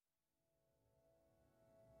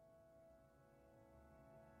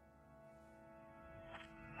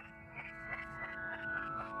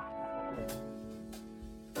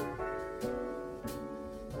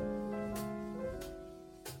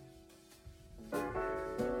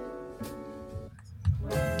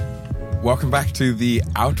Welcome back to the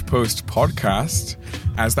Outpost podcast.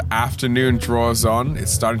 As the afternoon draws on,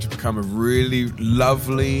 it's starting to become a really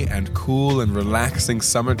lovely and cool and relaxing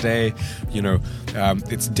summer day.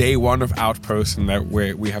 It's day one of Outpost, and that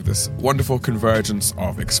we have this wonderful convergence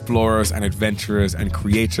of explorers and adventurers and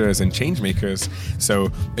creators and changemakers.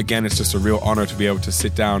 So again, it's just a real honor to be able to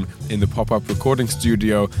sit down in the pop-up recording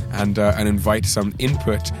studio and invite some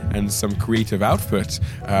input and some creative output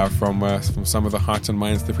from some of the hearts and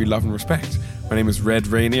minds that we love and respect. My name is Red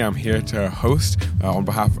Rainey. I'm here to host on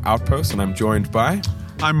behalf of Outpost, and I'm joined by...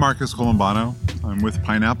 I'm Marcus Colombano. I'm with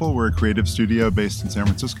Pineapple. We're a creative studio based in San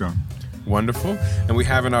Francisco. Wonderful. And we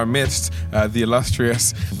have in our midst the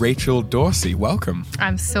illustrious Rachel Dorsey. Welcome.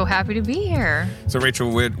 I'm so happy to be here. So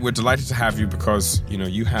Rachel, we're delighted to have you because,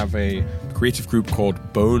 you have a creative group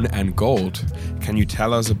called Bone and Gold. Can you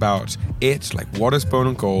tell us about it? Like, what is Bone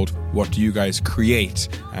and Gold? What do you guys create?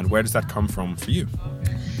 And where does that come from for you?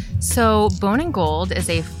 So Bone and Gold is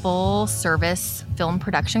a full-service film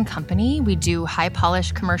production company. We do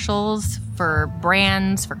high-polished commercials for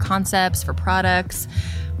brands, for concepts, for products.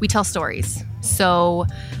 We tell stories. So,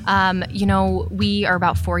 we are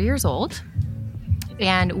about 4 years old,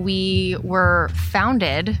 and we were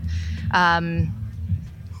founded by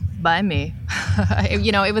me.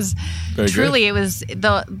 It was Very truly, good. it was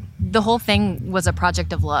the whole thing was a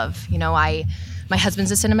project of love. My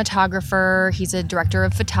husband's a cinematographer. He's a director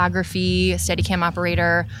of photography, a Steadicam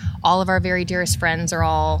operator. All of our very dearest friends are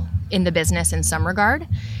all in the business in some regard.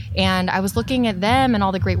 And I was looking at them and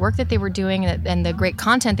all the great work that they were doing and the great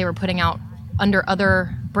content they were putting out under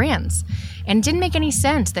other brands. And it didn't make any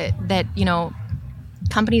sense that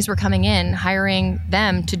companies were coming in, hiring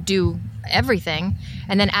them to do everything,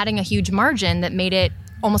 and then adding a huge margin that made it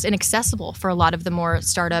almost inaccessible for a lot of the more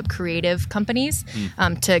startup creative companies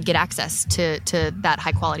to get access to that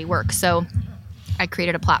high quality work. So I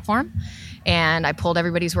created a platform and I pulled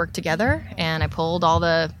everybody's work together and I pulled all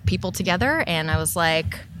the people together and I was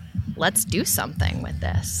like, let's do something with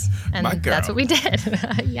this. And that's what we did.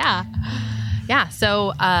 Yeah.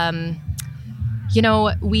 So,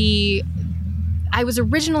 I was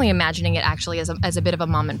originally imagining it actually as a bit of a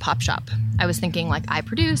mom and pop shop. I was thinking like I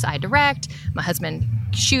produce, I direct, my husband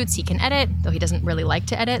shoots, he can edit, though he doesn't really like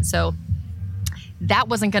to edit. So that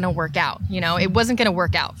wasn't going to work out. It wasn't going to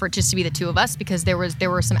work out for it just to be the two of us because there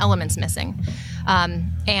were some elements missing.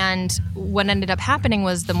 And what ended up happening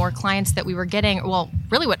was the more clients that we were getting, well,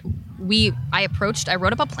 really I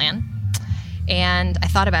wrote up a plan and I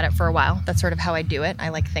thought about it for a while. That's sort of how I do it.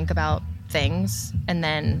 I think about things and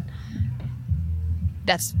then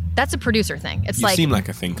that's a producer thing. It's you seem like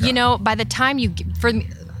a thinker. By the time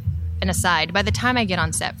by the time I get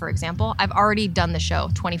on set, for example, I've already done the show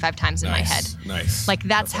 25 times in my head. Nice.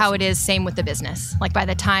 That's how it is. Same with the business. By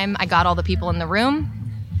the time I got all the people in the room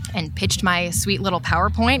and pitched my sweet little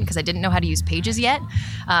PowerPoint, because I didn't know how to use Pages yet,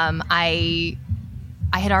 I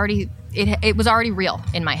had already, it was already real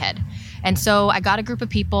in my head. And so I got a group of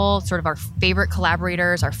people, sort of our favorite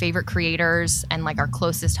collaborators, our favorite creators, and our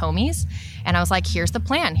closest homies. And I was like, here's the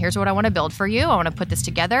plan. Here's what I want to build for you. I want to put this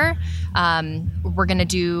together. We're going to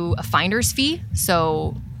do a finder's fee.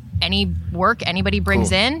 So any work anybody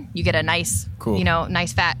brings in, you get a nice,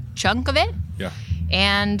 nice fat chunk of it. Yeah.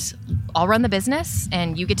 And I'll run the business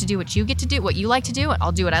and you get to do what you get to do, what you like to do. And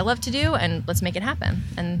I'll do what I love to do, and let's make it happen.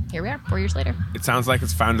 And here we are 4 years later. It sounds like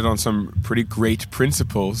it's founded on some pretty great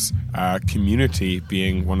principles, community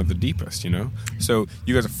being one of the deepest, So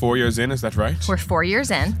you guys are 4 years in, is that right? We're 4 years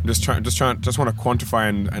in. Just want to quantify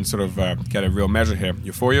and sort of get a real measure here.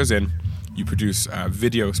 You're 4 years in. You produce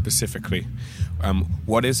video specifically.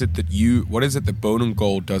 What is it that Bone and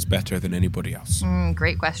Gold does better than anybody else?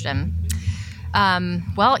 Great question. I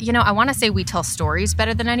want to say we tell stories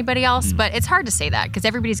better than anybody else, but it's hard to say that because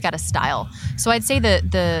everybody's got a style. So I'd say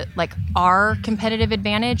our competitive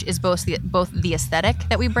advantage is both the aesthetic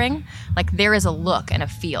that we bring. There is a look and a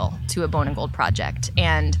feel to a Bone and Gold project,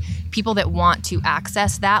 and people that want to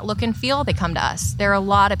access that look and feel, they come to us. There are a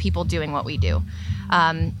lot of people doing what we do.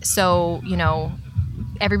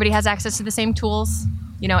 Everybody has access to the same tools.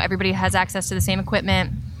 Everybody has access to the same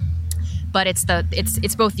equipment. But it's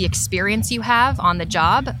both the experience you have on the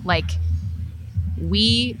job.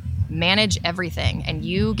 We manage everything, and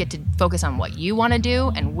you get to focus on what you want to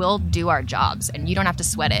do, and we'll do our jobs, and you don't have to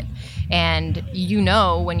sweat it. And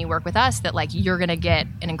when you work with us that you're going to get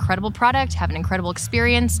an incredible product, have an incredible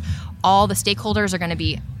experience. All the stakeholders are going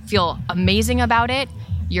to feel amazing about it.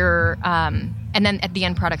 And then at the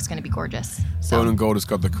end, product's going to be gorgeous. So. Bone and Gold has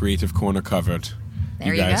got the creative corner covered.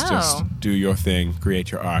 There you guys go. Just do your thing, create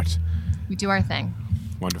your art. We do our thing.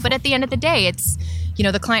 Wonderful. But at the end of the day, it's,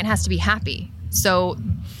 the client has to be happy. So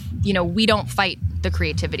we don't fight the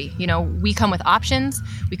creativity. We come with options,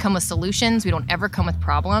 we come with solutions, we don't ever come with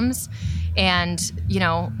problems. And,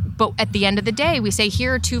 but at the end of the day, we say,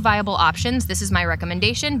 here are 2 viable options. This is my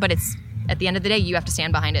recommendation, but it's at the end of the day, you have to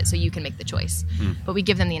stand behind it so you can make the choice. But we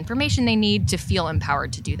give them the information they need to feel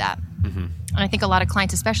empowered to do that. And I think a lot of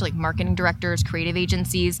clients, especially like marketing directors, creative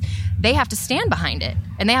agencies, they have to stand behind it.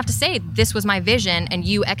 And they have to say, this was my vision and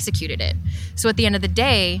you executed it. So at the end of the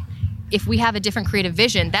day, if we have a different creative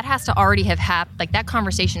vision, that has to already have happened. Like that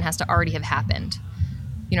conversation has to already have happened.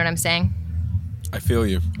 You know what I'm saying? I feel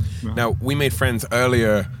you. Now, we made friends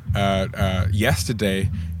earlier yesterday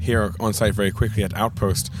here on site very quickly at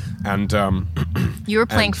Outpost. And you were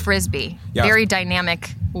playing Frisbee. Yeah. Very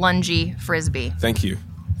dynamic, lungy Frisbee. Thank you.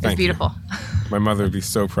 It's beautiful. My mother would be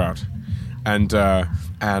so proud. And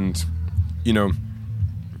I'm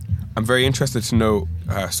very interested to know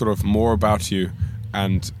sort of more about you.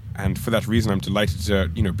 And for that reason, I'm delighted to,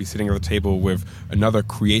 be sitting at the table with another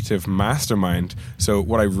creative mastermind. So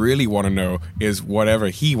what I really want to know is whatever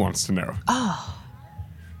he wants to know. Oh,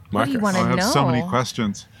 Marcus. What do you want to know? I have so many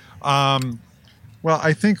questions. Well,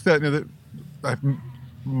 I think that I have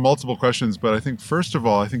multiple questions, but I think first of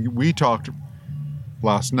all, we talked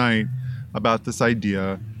last night about this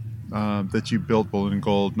idea that you built Bullet and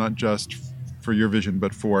Gold, not just for your vision,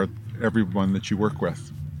 but for everyone that you work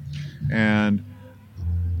with. And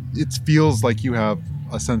it feels like you have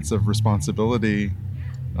a sense of responsibility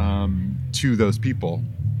to those people.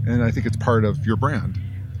 And I think it's part of your brand.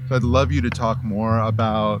 So I'd love you to talk more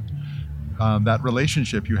about that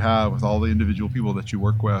relationship you have with all the individual people that you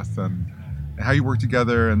work with and how you work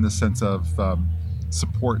together and the sense of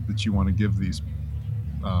support that you want to give these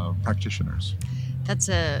practitioners. That's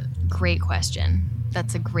a great question.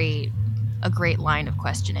 That's a great line of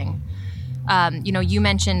questioning. You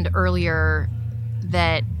mentioned earlier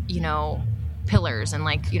that, pillars and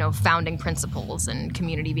founding principles and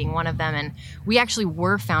community being one of them. And we actually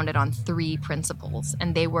were founded on 3 principles,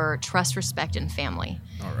 and they were trust, respect, and family.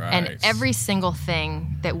 All right. And every single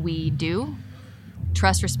thing that we do,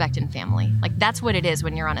 trust, respect, and family. Like that's what it is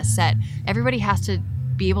when you're on a set. Everybody has to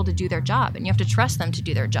be able to do their job, and you have to trust them to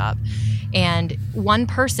do their job. And one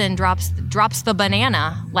person drops the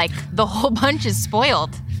banana, like the whole bunch is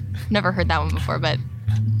spoiled. Never heard that one before, but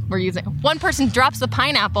we're using one person drops the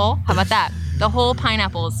pineapple. How about that? The whole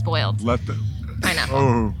pineapple is spoiled. Let the pineapple.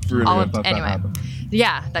 Oh, really? Anyway, that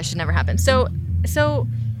yeah, that should never happen. So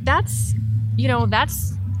that's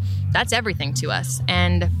everything to us.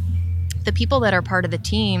 And the people that are part of the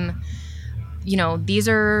team, these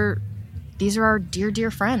are our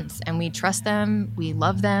dear friends, and we trust them. We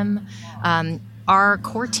love them. Our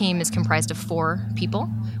core team is comprised of 4 people.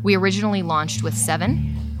 We originally launched with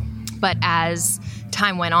 7, but as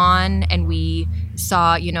time went on and we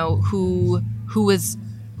saw, who was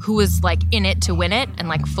like in it to win it and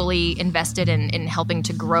like fully invested in helping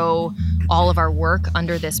to grow all of our work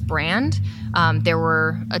under this brand, there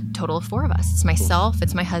were a total of 4 of us. It's myself,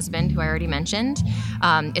 it's my husband, who I already mentioned.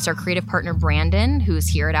 It's our creative partner, Brandon, who's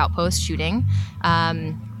here at Outpost shooting.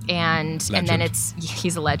 And then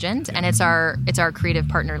he's a legend. And it's our creative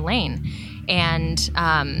partner, Lane. And,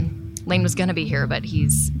 Lane was going to be here, but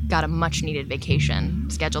he's got a much needed vacation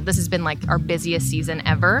scheduled. This has been like our busiest season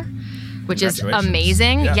ever, which is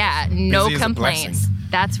amazing. Yeah, no complaints.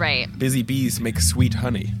 That's right. Busy bees make sweet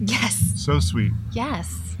honey. Yes. So sweet.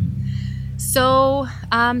 Yes. So,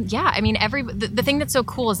 the thing that's so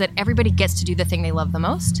cool is that everybody gets to do the thing they love the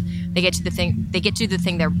most. They get to do the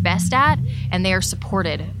thing they're best at, and they are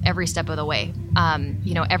supported every step of the way.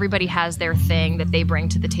 Everybody has their thing that they bring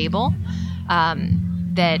to the table,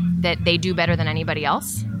 that they do better than anybody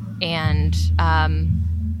else. And,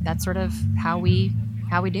 that's sort of how we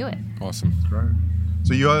do it. Awesome. Right.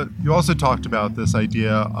 So you also talked about this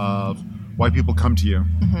idea of why people come to you.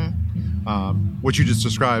 Mm-hmm. What you just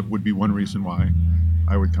described would be one reason why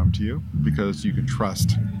I would come to you, because you can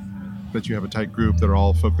trust that you have a tight group that are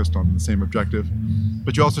all focused on the same objective.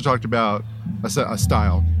 But you also talked about a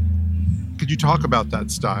style. Could you talk about that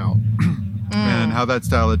style and how that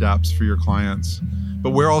style adapts for your clients, but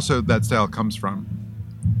where also that style comes from?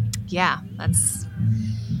 Yeah, that's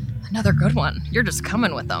another good one. You're just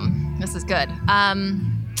coming with them. This is good.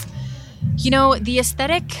 The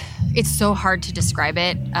aesthetic, it's so hard to describe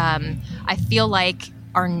it. I feel like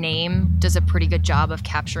our name does a pretty good job of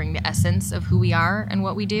capturing the essence of who we are and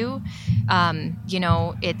what we do.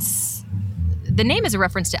 The name is a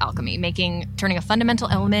reference to alchemy, turning a fundamental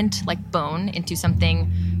element like bone into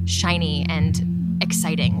something shiny and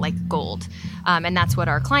exciting like gold. And that's what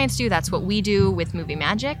our clients do. That's what we do with Movie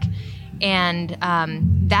Magic. And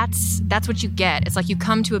that's what you get. It's like you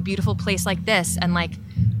come to a beautiful place like this, and like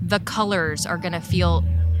the colors are going to feel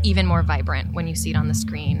even more vibrant when you see it on the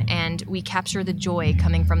screen, and we capture the joy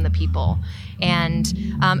coming from the people. And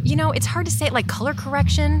it's hard to say, like, color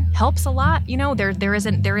correction helps a lot.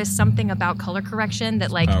 There is something about color correction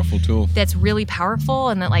that, like, powerful tool that's really powerful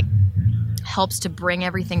and that, like, helps to bring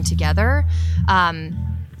everything together.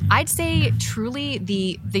 I'd say truly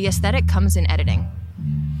the aesthetic comes in editing.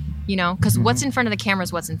 Because what's in front of the camera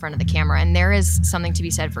is what's in front of the camera. And there is something to be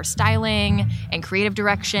said for styling and creative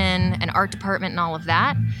direction and art department and all of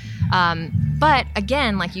that. But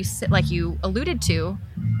again, like you alluded to,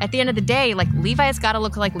 at the end of the day, like, Levi's got to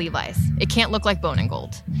look like Levi's. It can't look like Bone and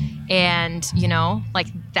Gold. And, like,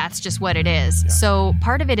 that's just what it is. Yeah. So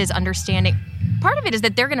part of it is understanding. Part of it is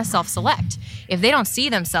that they're going to self-select. If they don't see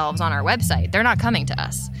themselves on our website, they're not coming to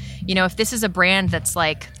us. If this is a brand that's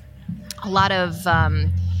like a lot of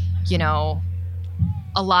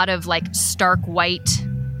like stark white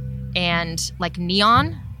and like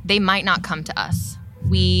neon, they might not come to us.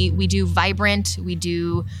 We do vibrant, we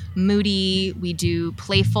do moody, we do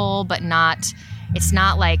playful, but it's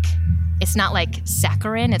not like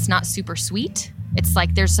saccharine, it's not super sweet. It's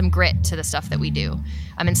like there's some grit to the stuff that we do,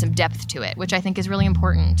 and some depth to it, which I think is really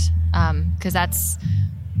important, because that's,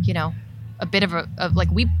 a bit of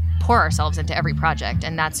like, we pour ourselves into every project,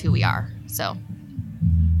 and that's who we are. So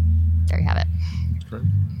there you have it. Great.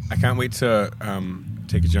 I can't wait to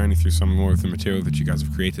take a journey through some more of the material that you guys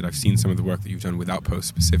have created. I've seen some of the work that you've done with Outpost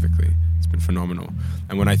specifically. It's been phenomenal.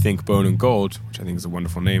 And when I think Bone and Gold, which I think is a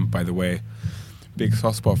wonderful name, by the way, big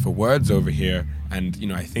soft spot for words over here. And,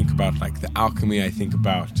 I think about, like, the alchemy. I think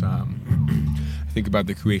about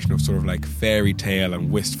the creation of sort of like fairy tale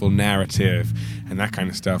and wistful narrative and that kind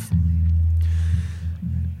of stuff.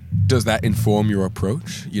 Does that inform your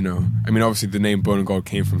approach? Obviously the name Bone and Gold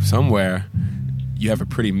came from somewhere. You have a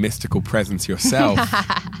pretty mystical presence yourself.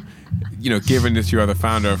 Given that you are the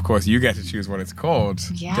founder, of course, you get to choose what it's called.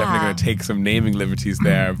 Yeah. Definitely going to take some naming liberties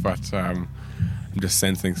there, but I'm just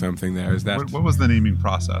sensing something there. Is that what was the naming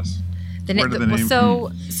process?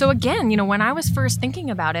 So again, when I was first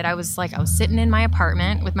thinking about it, I was sitting in my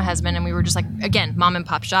apartment with my husband, and we were just like, again, mom and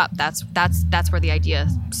pop shop. That's where the idea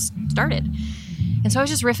started. And so I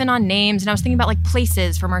was just riffing on names, and I was thinking about, like,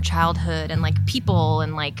 places from our childhood and, like, people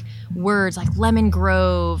and, like, words like Lemon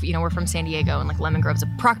Grove. We're from San Diego, and, like, Lemon Grove's a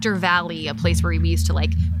Proctor Valley, a place where we used to,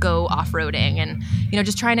 like, go off-roading, and,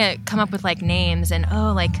 just trying to come up with, like, names, and,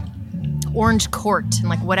 like, Orange Court, and,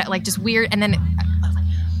 like, what, like, just weird. And then I was like,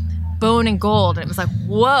 Bone and Gold. And it was like,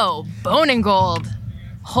 whoa, Bone and Gold.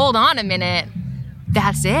 Hold on a minute.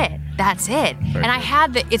 That's it. And I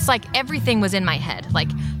had it's like everything was in my head. Like,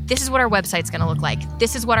 this is what our website's going to look like.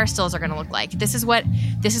 This is what our stills are going to look like. This is what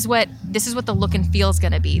the look and feel is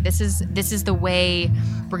going to be. This is the way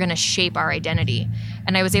we're going to shape our identity.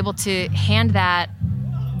 And I was able to hand that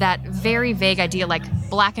very vague idea, like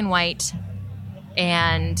black and white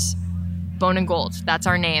and Bone and Gold. That's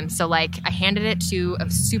our name. So, like, I handed it to a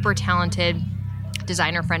super talented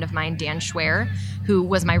designer friend of mine, Dan Schwer, who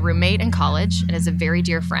was my roommate in college and is a very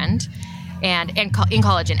dear friend. And in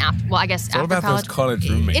college and after, well, I guess it's after all about college, those college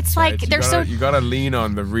roommates. It's like right? You gotta lean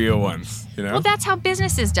on the real ones, Well, that's how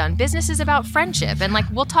business is done. Business is about friendship, and, like,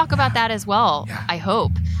 we'll talk about that as well. Yeah. I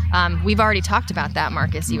hope we've already talked about that,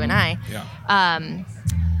 Marcus. You and I. Yeah.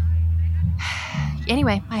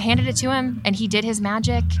 Anyway, I handed it to him, and he did his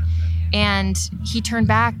magic, and he turned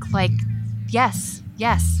back like, yes.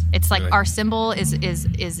 It's like, really? Our symbol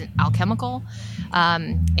is alchemical.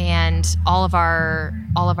 And all of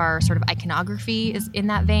our sort of iconography is in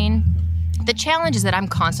that vein. The challenge is that I'm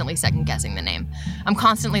constantly second guessing the name. I'm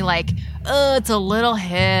constantly like, oh, it's a little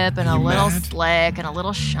hip and a little slick and a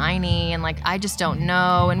little shiny, and, like, I just don't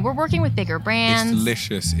know. And we're working with bigger brands. It's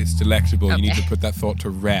delicious. It's delectable. Okay. You need to put that thought to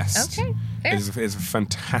rest. Okay. Fair. It's a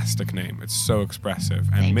fantastic name. It's so expressive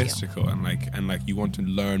and mystical, and like you want to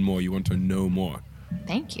learn more. You want to know more.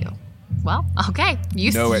 Thank you. Well, okay.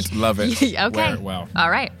 You know it, love it, okay. wear it well. All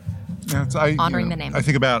right. Yeah, honoring the name. I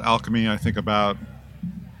think about alchemy. I think about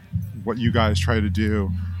what you guys try to do,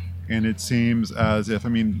 and it seems as if,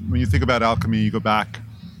 when you think about alchemy, you go back.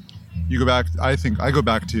 I think I go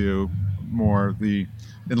back to more the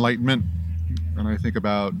Enlightenment, and I think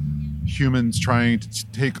about humans trying to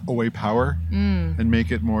take away power and make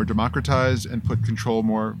it more democratized and put control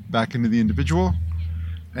more back into the individual,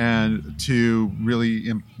 and to really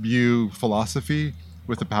imbue philosophy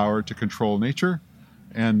with the power to control nature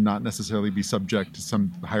and not necessarily be subject to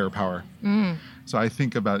some higher power. So I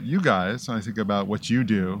think about you guys, and I think about what you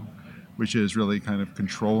do, which is really kind of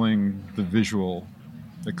controlling the visual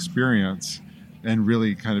experience and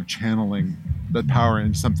really kind of channeling that power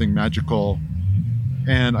into something magical.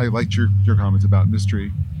 And I liked your comments about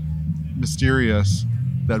mystery. mysterious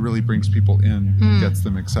that really brings people in and gets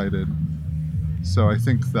them excited. So I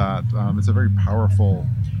think that it's a very powerful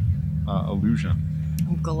illusion.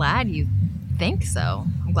 I'm glad you think so.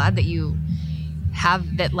 I'm glad that you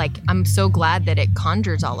have that. Like, I'm so glad that it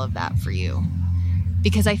conjures all of that for you,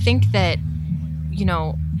 because I think that, you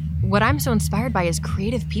know, what I'm so inspired by is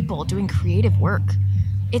creative people doing creative work.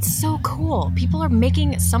 It's so cool. People are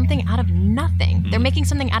making something out of nothing. They're making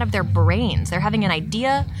something out of their brains. They're having an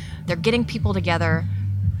idea. They're getting people together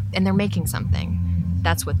and they're making something.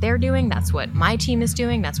 That's what they're doing. That's what my team is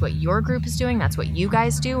doing. That's what your group is doing. That's what you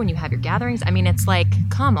guys do when you have your gatherings. I mean, it's like,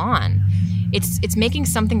 come on. It's making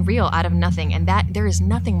something real out of nothing. And that there is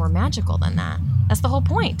nothing more magical than that. That's the whole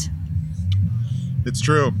point. It's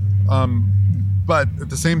true. But at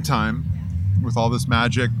the same time, with all this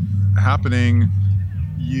magic happening,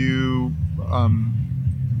 you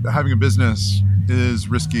having a business is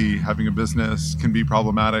risky. Having a business can be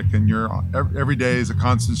problematic, and every day is a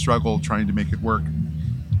constant struggle trying to make it work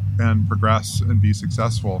and progress and be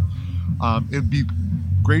successful. It'd be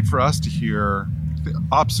great for us to hear the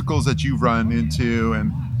obstacles that you've run into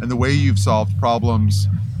and the way you've solved problems.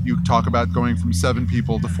 You talk about going from 7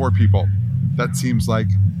 people to 4 people. That seems like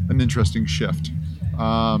an interesting shift.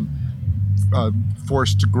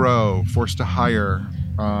 Forced to grow, forced to hire.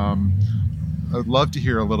 I'd love to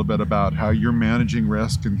hear a little bit about how you're managing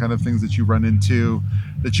risk and kind of things that you run into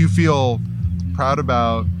that you feel proud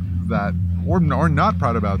about, that or not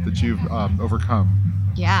proud about, that you've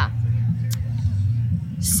overcome. Yeah.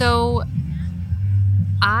 So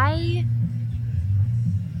I've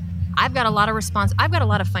got a lot of I've got a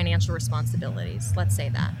lot of financial responsibilities. Let's say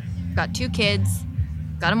that. I've got 2 kids,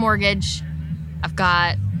 got a mortgage, I've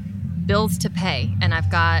got bills to pay, and I've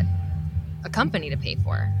got a company to pay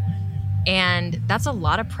for. And that's a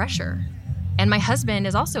lot of pressure. And my husband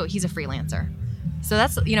is also, he's a freelancer. So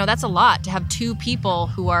that's a lot to have 2 people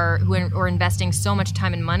who are investing so much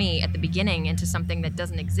time and money at the beginning into something that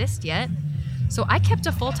doesn't exist yet. So I kept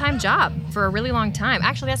a full-time job for a really long time.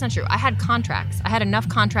 Actually, that's not true. I had contracts. I had enough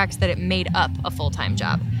contracts that it made up a full-time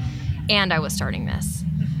job. And I was starting this.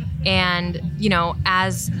 And,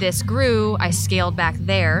 as this grew, I scaled back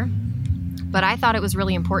there. But I thought it was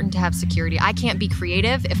really important to have security. I can't be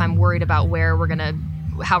creative if I'm worried about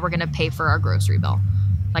how we're gonna pay for our grocery bill.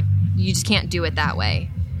 Like, you just can't do it that way.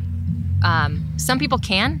 Some people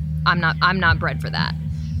can. I'm not bred for that.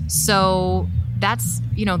 So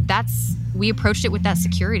we approached it with that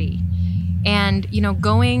security. And,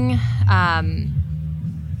 going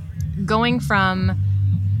from,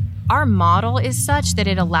 our model is such that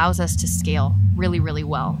it allows us to scale really, really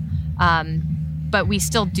well. But we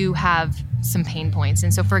still do have some pain points.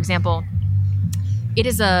 And so, for example, it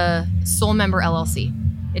is a sole member LLC.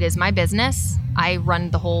 It is my business. I run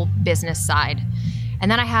the whole business side. And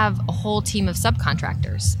then I have a whole team of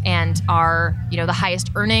subcontractors. And our, the highest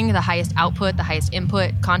earning, the highest output, the highest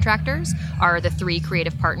input contractors are the 3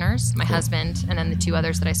 creative partners, my husband, and then the 2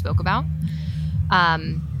 others that I spoke about.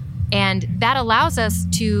 And that allows us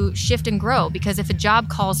to shift and grow, because if a job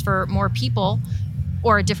calls for more people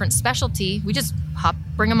or a different specialty, we just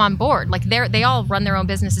bring them on board. Like, they all run their own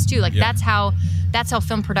businesses too. Like, that's how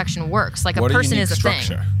film production works. Like, a person is a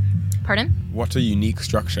structure? Thing. Pardon? What a unique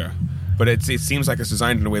structure. But it seems like it's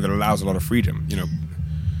designed in a way that allows a lot of freedom,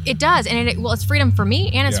 It does. And it's freedom for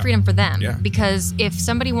me and it's freedom for them. Yeah. Because if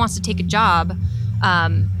somebody wants to take a job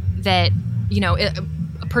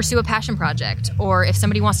pursue a passion project, or if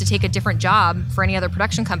somebody wants to take a different job for any other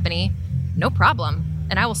production company, no problem.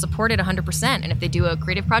 And I will support it 100%. And if they do a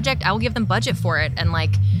creative project, I will give them budget for it and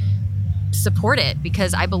support it,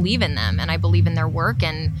 because I believe in them and I believe in their work,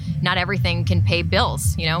 and not everything can pay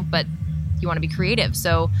bills, but you want to be creative.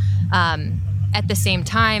 So at the same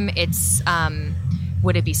time, it's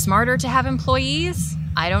would it be smarter to have employees?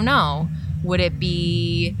 I don't know. Would it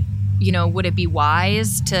be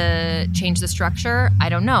wise to change the structure? I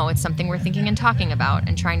don't know. It's something we're thinking and talking about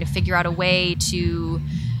and trying to figure out a way to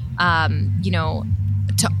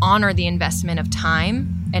to honor the investment of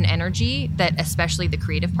time and energy that especially the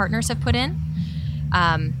creative partners have put in.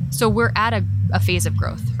 So we're at a phase of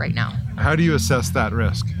growth right now. How do you assess that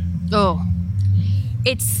risk? Oh,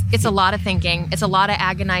 it's a lot of thinking. It's a lot of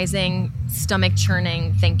agonizing, stomach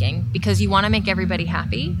churning thinking, because you want to make everybody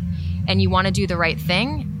happy and you want to do the right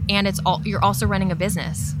thing. And you're also running a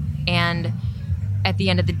business. And at the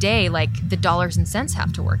end of the day, the dollars and cents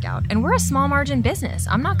have to work out. And we're a small margin business.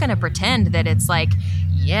 I'm not going to pretend that it's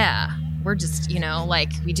we're just,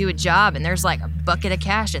 we do a job and there's a bucket of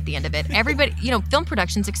cash at the end of it. Everybody, film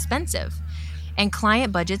production's expensive and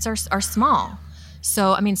client budgets are small.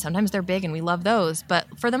 So, I mean, sometimes they're big and we love those, but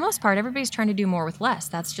for the most part, everybody's trying to do more with less.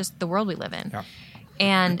 That's just the world we live in. Yeah.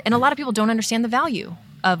 And a lot of people don't understand the value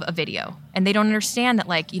of a video. And they don't understand that,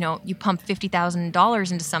 like, you know, you pump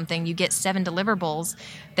 $50,000 into something, you get 7 deliverables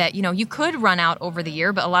that, you know, you could run out over the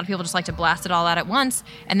year, but a lot of people just like to blast it all out at once,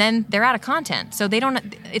 and then they're out of content. So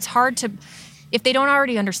it's hard to, if they don't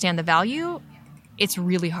already understand the value, it's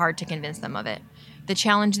really hard to convince them of it. The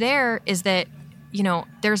challenge there is that, you know,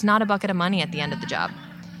 there's not a bucket of money at the end of the job.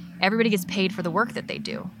 Everybody gets paid for the work that they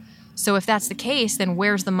do. So if that's the case, then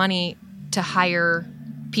where's the money to hire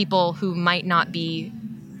people who might not be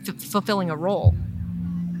fulfilling a role?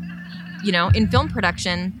 You know, in film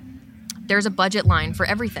production, there's a budget line for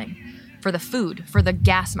everything. For the food, for the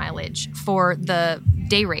gas mileage, for the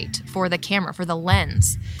day rate, for the camera, for the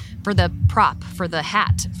lens, for the prop, for the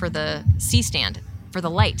hat, for the C-stand, for the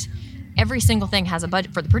light. Every single thing has a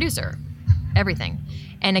budget. For the producer, everything.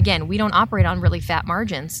 And again, we don't operate on really fat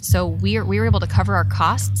margins, so we're able to cover our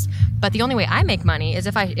costs. But the only way I make money is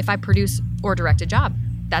if I produce or direct a job.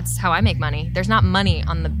 That's how I make money. There's not money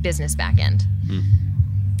on the business back end.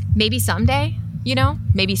 Maybe someday, you know,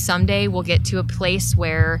 we'll get to a place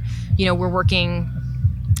where, you know, we're working,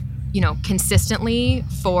 you know, consistently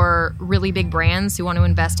for really big brands who want to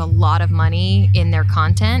invest a lot of money in their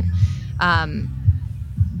content.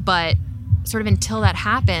 But sort of until that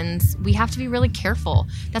happens, we have to be really careful.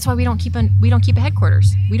 That's why we don't keep a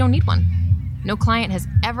headquarters. We don't need one. No client has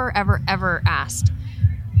ever asked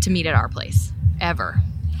to meet at our place, ever.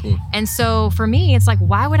 Cool. And so for me, it's like,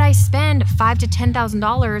 why would I spend $5,000 to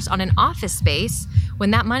 $10,000 on an office space when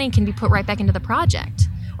that money can be put right back into the project?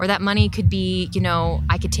 Or that money could be, you know,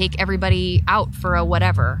 I could take everybody out for a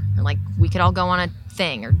whatever. Like, we could all go on a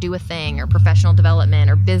thing or do a thing or professional development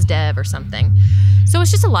or biz dev or something. So it's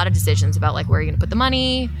just a lot of decisions about, like, where are you going to put the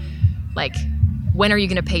money? Like, when are you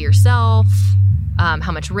going to pay yourself?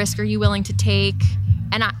 How much risk are you willing to take?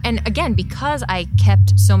 And again, because I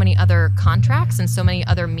kept so many other contracts and so many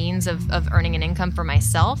other means of earning an income for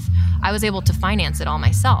myself, I was able to finance it all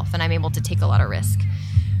myself, and I'm able to take a lot of risk.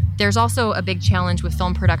 There's also a big challenge with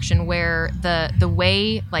film production where the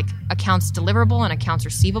way, like, accounts deliverable and accounts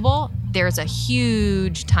receivable, there's a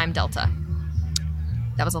huge time delta.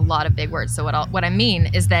 That was a lot of big words. So what I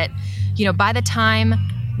mean is that, you know, by the time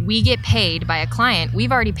we get paid by a client,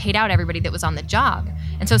 we've already paid out everybody that was on the job.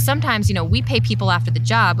 And so sometimes, you know, we pay people after the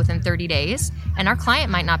job within 30 days, and our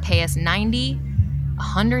client might not pay us 90,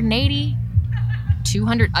 180,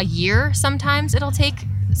 200 a year. Sometimes it'll take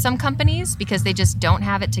some companies because they just don't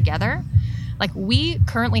have it together. Like, we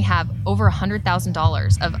currently have over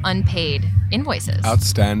 $100,000 of unpaid invoices.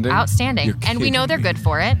 Outstanding. And we know they're good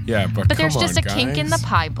for it. Yeah, but there's just a kink in the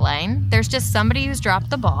pipeline. There's just somebody who's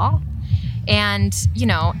dropped the ball. And, you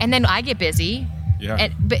know, and then I get busy. Yeah.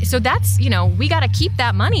 So that's, you know, we got to keep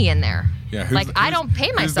that money in there. Yeah. I don't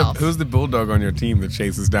pay myself. Who's the bulldog on your team that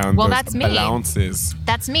chases down those that's me. allowances?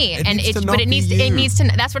 That's me. It needs to.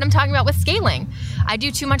 That's what I'm talking about with scaling. I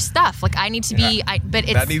do too much stuff. Like, I need to be.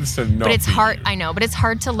 That needs to not. But it's hard. I know. But it's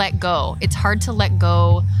hard to let go. It's hard to let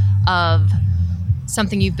go of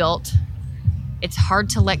something you built. It's hard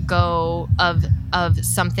to let go of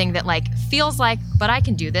something that, like, feels like, but I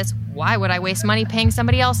can do this. Why would I waste money paying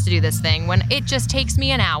somebody else to do this thing when it just takes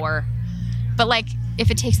me an hour? But, like, if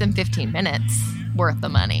it takes them 15 minutes, worth the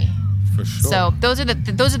money. For sure. So those are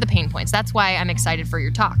the pain points. That's why I'm excited for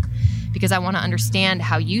your talk, because I want to understand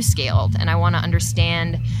how you scaled, and I want to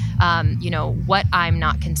understand, you know, what I'm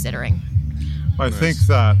not considering. I think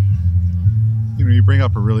that, you know, you bring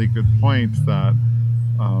up a really good point that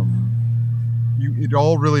it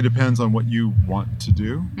all really depends on what you want to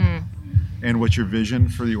do and what your vision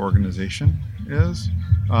for the organization is.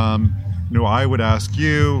 You know, I would ask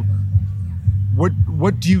you,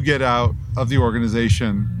 what do you get out of the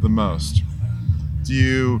organization the most?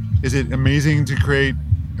 Is it amazing to create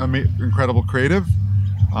incredible creative?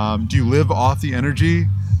 Do you live off the energy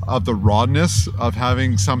of the rawness of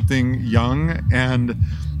having something young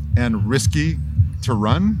and risky to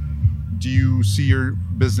run? Do you see your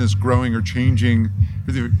business growing or changing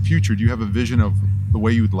for the future? Do you have a vision of the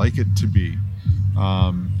way you would like it to be?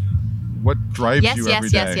 What drives you every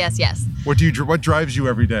day? Yes. What drives you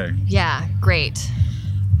every day? Yeah, great.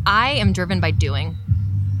 I am driven by doing.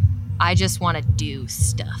 I just want to do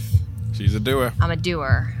stuff. She's a doer. I'm a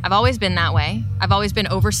doer. I've always been that way. I've always been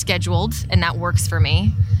overscheduled, and that works for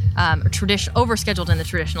me. Overscheduled in the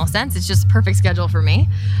traditional sense. It's just a perfect schedule for me.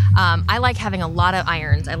 I like having a lot of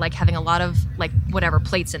irons. I like having a lot of, like, whatever,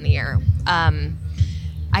 plates in the air. I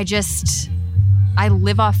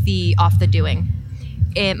live off the doing.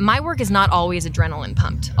 my work is not always adrenaline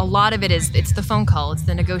pumped. A lot of it's the phone call, it's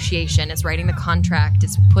the negotiation, it's writing the contract,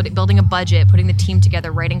 it's building a budget, putting the team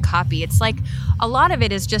together, writing copy. It's like a lot of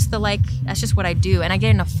it is just that's just what I do, and I get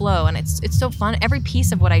in a flow, and it's so fun. Every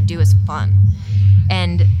piece of what I do is fun,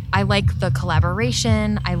 and I like the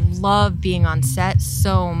collaboration. I love being on set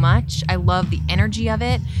so much. I love the energy of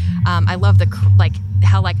it. I love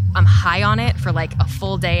how I'm high on it for like a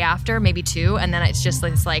full day after, maybe 2, and then it's just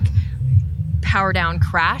this like power down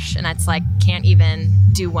crash, and it's like can't even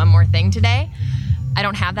do one more thing today. I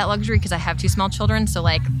don't have that luxury because I have 2 small children, so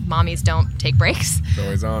like mommies don't take breaks. It's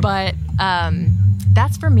always on. But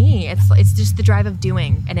that's for me. It's just the drive of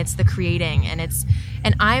doing, and it's the creating, and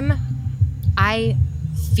I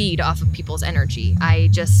feed off of people's energy. I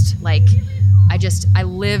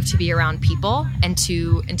live to be around people and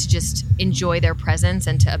to just enjoy their presence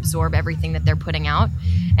and to absorb everything that they're putting out.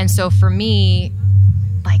 And so for me,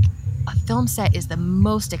 like, a film set is the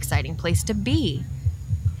most exciting place to be.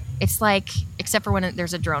 It's like, except for when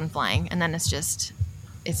there's a drone flying, and then it's just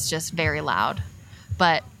very loud,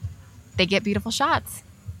 but they get beautiful shots.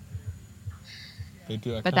 They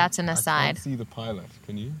do. But that's an aside. I can't see the pilot.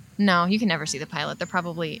 Can you? No, you can never see the pilot. They're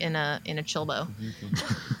probably in a chilbo.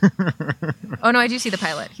 Oh no, I do see the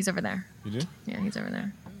pilot. He's over there. You do? Yeah, he's over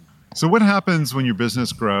there. So what happens when your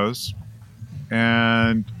business grows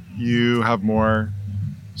and you have more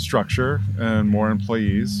structure and more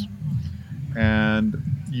employees, and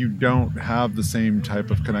you don't have the same type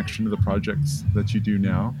of connection to the projects that you do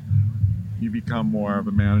now? You become more of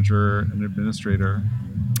a manager and administrator.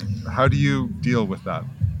 How do you deal with that?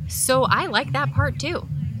 So I like that part too.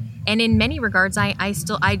 And in many regards, I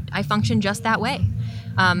function just that way.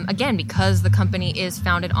 Again, because the company is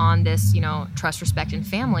founded on this, trust, respect, and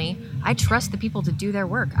family, I trust the people to do their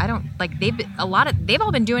work. I don't they've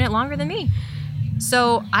all been doing it longer than me.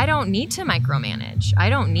 So I don't need to micromanage. I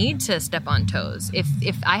don't need to step on toes.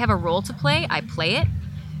 If I have a role to play, I play it.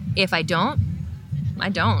 If I don't, I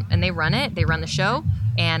don't. And they run it. They run the show.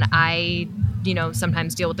 And I,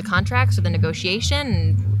 sometimes deal with the contracts or the negotiation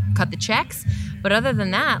and cut the checks. But other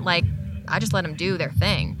than that, I just let them do their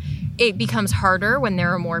thing. It becomes harder when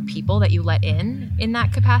there are more people that you let in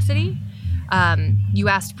that capacity. You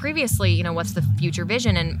asked previously, what's the future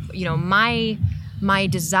vision? And, my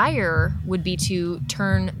desire would be to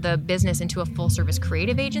turn the business into a full-service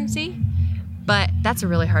creative agency, but that's a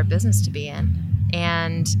really hard business to be in.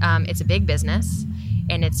 And it's a big business,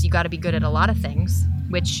 and you got to be good at a lot of things,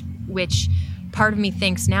 which part of me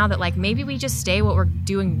thinks now that maybe we just stay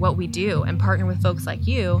what we do and partner with folks like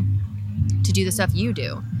you to do the stuff you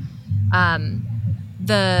do.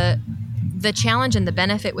 The challenge and the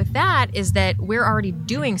benefit with that is that we're already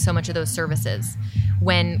doing so much of those services.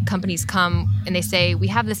 When companies come and they say, we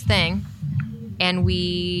have this thing and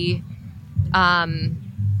we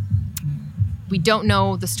don't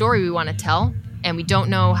know the story we want to tell, and we don't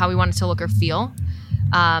know how we want it to look or feel.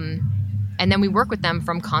 And then we work with them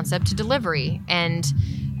from concept to delivery. And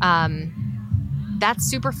that's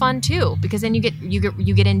super fun too, because then you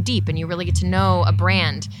get in deep and you really get to know a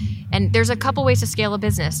brand. And there's a couple ways to scale a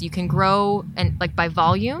business. You can grow by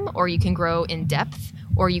volume, or you can grow in depth,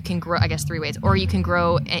 or you can grow, I guess 3 ways, or you can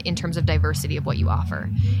grow in terms of diversity of what you offer.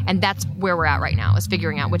 And that's where we're at right now, is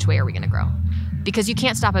figuring out which way are we going to grow. Because you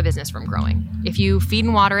can't stop a business from growing. If you feed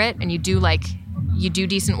and water it and you do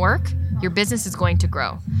decent work, your business is going to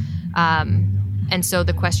grow. And so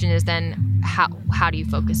the question is then, how do you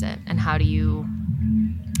focus it, and how do you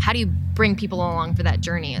bring people along for that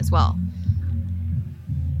journey as well?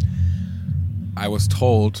 I was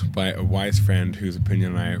told by a wise friend whose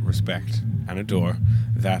opinion I respect and adore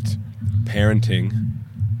that parenting,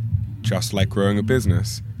 just like growing a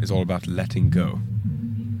business, is all about letting go.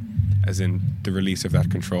 As in the release of that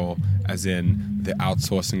control, as in the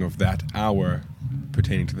outsourcing of that hour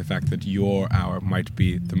pertaining to the fact that your hour might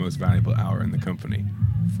be the most valuable hour in the company,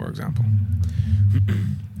 for example.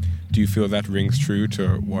 Do you feel that rings true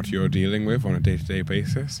to what you're dealing with on a day-to-day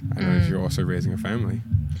basis? I don't know if you're also raising a family.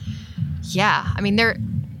 Yeah, I mean,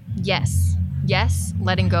 yes,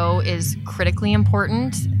 letting go is critically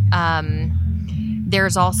important.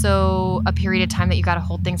 There's also a period of time that you got to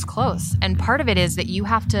hold things close. And part of it is that you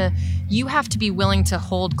have to be willing to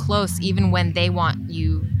hold close even when they want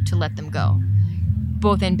you to let them go,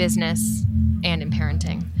 both in business and in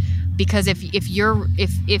parenting. Because if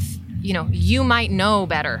you might know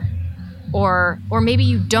better, or maybe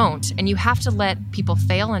you don't, and you have to let people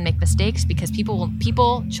fail and make mistakes, because people,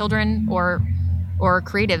 children or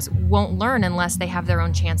creatives won't learn unless they have their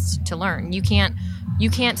own chance to learn. You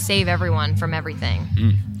can't save everyone from everything.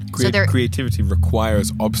 Creativity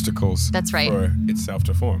requires obstacles. That's right. For itself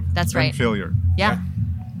to form. That's right. And failure. Yeah.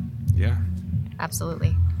 Yeah.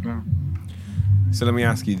 Absolutely. Yeah. So let me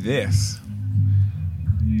ask you this.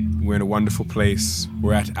 We're in a wonderful place.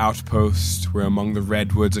 We're at Outpost. We're among the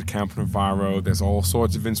Redwoods at Camp Navarro. There's all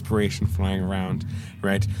sorts of inspiration flying around,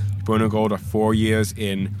 right? Bono Gold are 4 years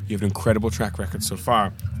in. You have an incredible track record so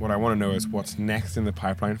far. What I want to know is what's next in the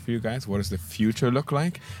pipeline for you guys? What does the future look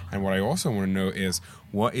like? And what I also want to know is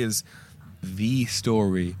what is the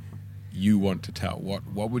story you want to tell?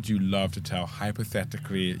 What would you love to tell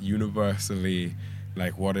hypothetically, universally?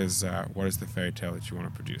 Like what is the fairy tale that you want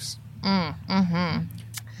to produce?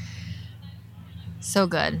 So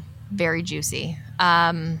good. Very juicy.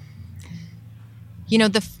 For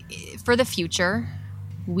the future,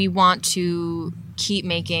 we want to keep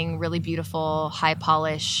making really beautiful, high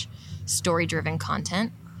polish, story-driven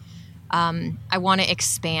content. I want to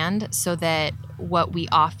expand so that what we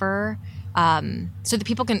offer, so that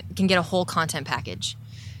people can get a whole content package.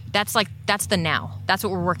 That's the now. That's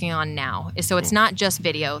what we're working on now. So it's not just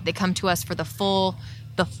video. They come to us for the full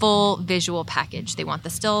visual package. They want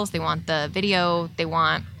the stills, they want the video, they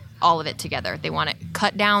want all of it together. They want it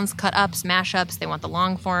cut downs, cut ups, mashups, they want the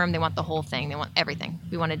long form, they want the whole thing, they want everything.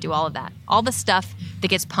 We want to do all of that. All the stuff that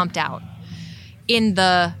gets pumped out. In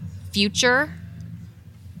the future,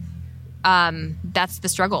 that's the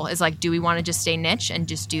struggle, is like, do we want to just stay niche and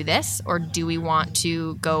just do this, or do we want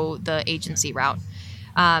to go the agency route?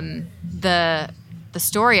 The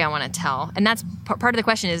story I want to tell, and that's part of the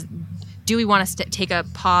question is, do we want to take a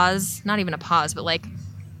pause, not even a pause, but like,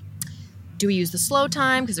 do we use the slow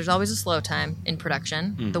time? Because there's always a slow time in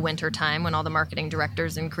production, the winter time when all the marketing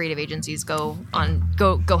directors and creative agencies go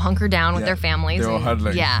hunker down with their families. They're all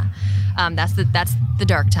huddling. Yeah. That's the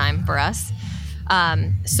dark time for us.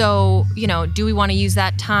 So, do we want to use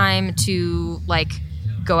that time to like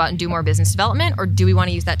go out and do more business development, or do we want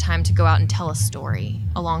to use that time to go out and tell a story,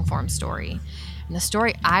 a long form story? And the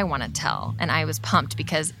story I want to tell, and I was pumped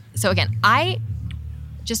because, so again,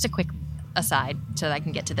 just a quick aside so that I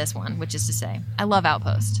can get to this one, which is to say, I love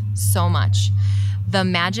Outpost so much. The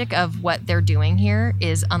magic of what they're doing here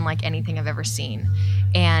is unlike anything I've ever seen.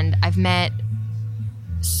 And I've met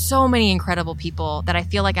so many incredible people that I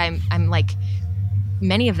feel like I'm like,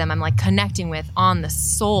 many of them I'm like connecting with on the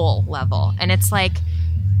soul level. And it's like,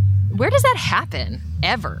 where does that happen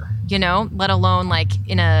ever? Let alone like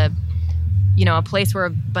in a place where a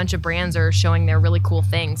bunch of brands are showing their really cool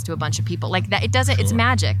things to a bunch of people. Like that, it doesn't, It's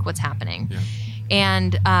magic what's happening. Yeah.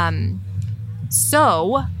 And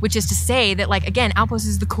which is to say that like, again, Outpost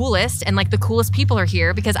is the coolest, and like the coolest people are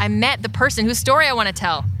here because I met the person whose story I want to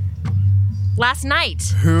tell last night.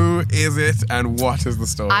 Who is it and what is the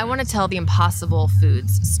story? I want to tell the Impossible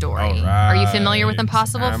Foods story. All right. Are you familiar with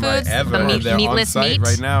Impossible Foods? The meatless meat?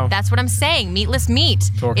 Right now. That's what I'm saying. Meatless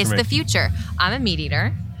meat. It's the future. I'm a meat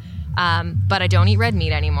eater. But I don't eat red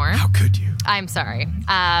meat anymore. How could you? I'm sorry.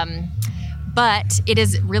 But it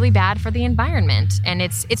is really bad for the environment. And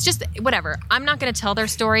it's just, whatever. I'm not going to tell their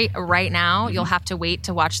story right now. You'll have to wait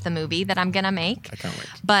to watch the movie that I'm going to make. I can't wait.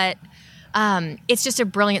 But it's just a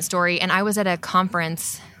brilliant story. And I was at a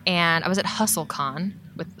conference, and I was at HustleCon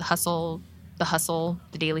with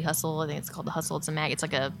The Daily Hustle. I think it's called The Hustle. It's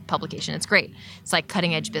like a publication. It's great. It's like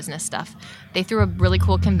cutting edge business stuff. They threw a really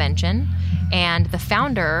cool convention, and the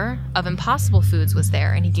founder of Impossible Foods was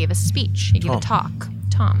there, and he gave a speech. He gave a talk,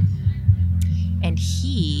 Tom. And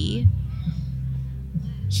he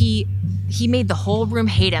made the whole room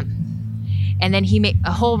hate him. And then he made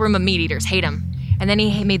a whole room of meat eaters hate him. And then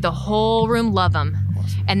he made the whole room love him.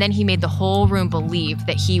 And then he made the whole room believe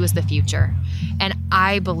that he was the future. And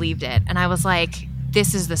I believed it. And I was like,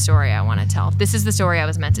 this is the story I want to tell. This is the story I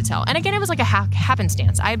was meant to tell. And again, it was like a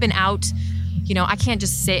happenstance. I had been out, I can't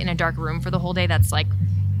just sit in a dark room for the whole day. That's like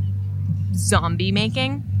zombie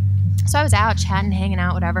making. So I was out chatting, hanging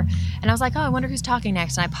out, whatever. And I was like, oh, I wonder who's talking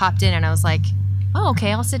next. And I popped in and I was like, oh,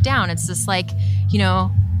 okay, I'll sit down. It's this like,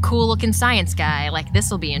 cool looking science guy. Like, this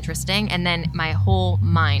will be interesting. And then my whole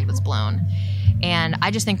mind was blown. And I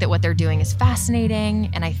just think that what they're doing is fascinating.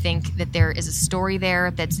 And I think that there is a story there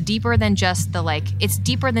that's deeper than just it's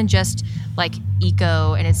deeper than just like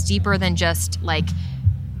eco, and it's deeper than just like,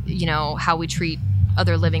 how we treat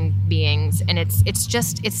other living beings. And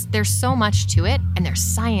there's so much to it, and there's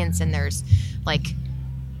science, and there's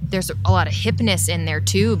a lot of hipness in there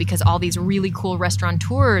too, because all these really cool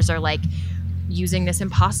restaurateurs are like using this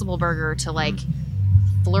Impossible Burger to like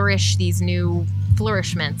flourish these new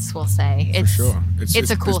flourishments, we'll say. For sure. It's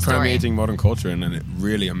a cool story. It's permeating modern culture in a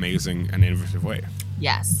really amazing and innovative way.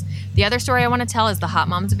 Yes. The other story I want to tell is the Hot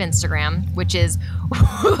Moms of Instagram, which is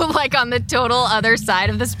like on the total other side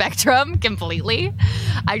of the spectrum completely.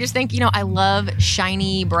 I just think, I love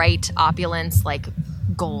shiny, bright opulence, like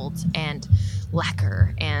gold and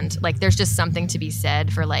lacquer, and like there's just something to be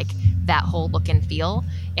said for like that whole look and feel.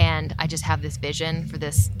 And I just have this vision for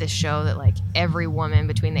this show that like every woman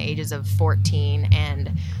between the ages of 14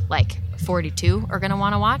 and like 42 are going to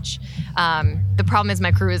want to watch. The problem is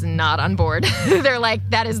my crew is not on board. They're like,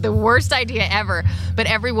 that is the worst idea ever. But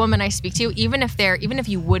every woman I speak to, even if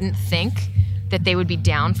you wouldn't think that they would be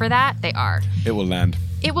down for that, they are. It will land.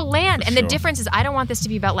 It will land. And the difference is I don't want this to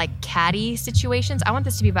be about like catty situations. I want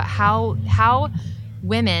this to be about how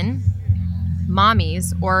women,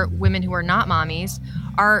 mommies, or women who are not mommies,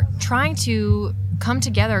 are trying to come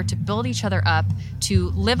together to build each other up,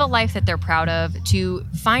 to live a life that they're proud of, to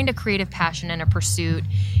find a creative passion and a pursuit,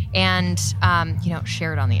 and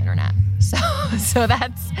share it on the internet. So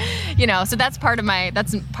that's part of my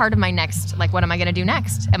next, like, what am I going to do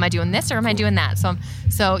next? Am I doing this or am I doing that? So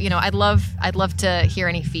I'd love to hear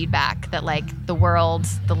any feedback that like the world,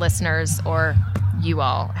 the listeners, or you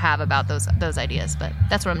all have about those ideas. But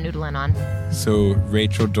that's what I'm noodling on. So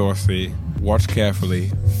Rachel Dorsey, watch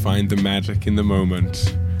carefully, find the magic in the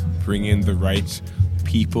moment, bring in the right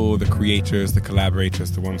people, the creators, the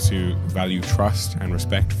collaborators, the ones who value trust and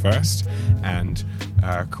respect first, and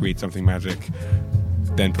create something magic,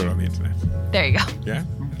 then put it on the internet. There you go. Yeah?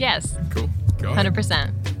 Yes. Cool. Got 100%.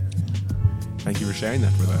 it. Thank you for sharing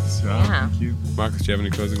that with us. Yeah. Thank you. Marcus, do you have any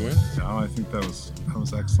closing words? No, I think that was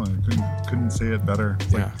excellent. Couldn't say it better.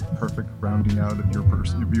 It's like perfect rounding out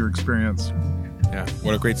of your experience. Yeah.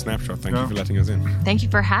 What a great snapshot. Thank you for letting us in. Thank you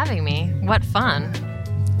for having me. What fun.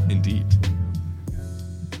 Indeed.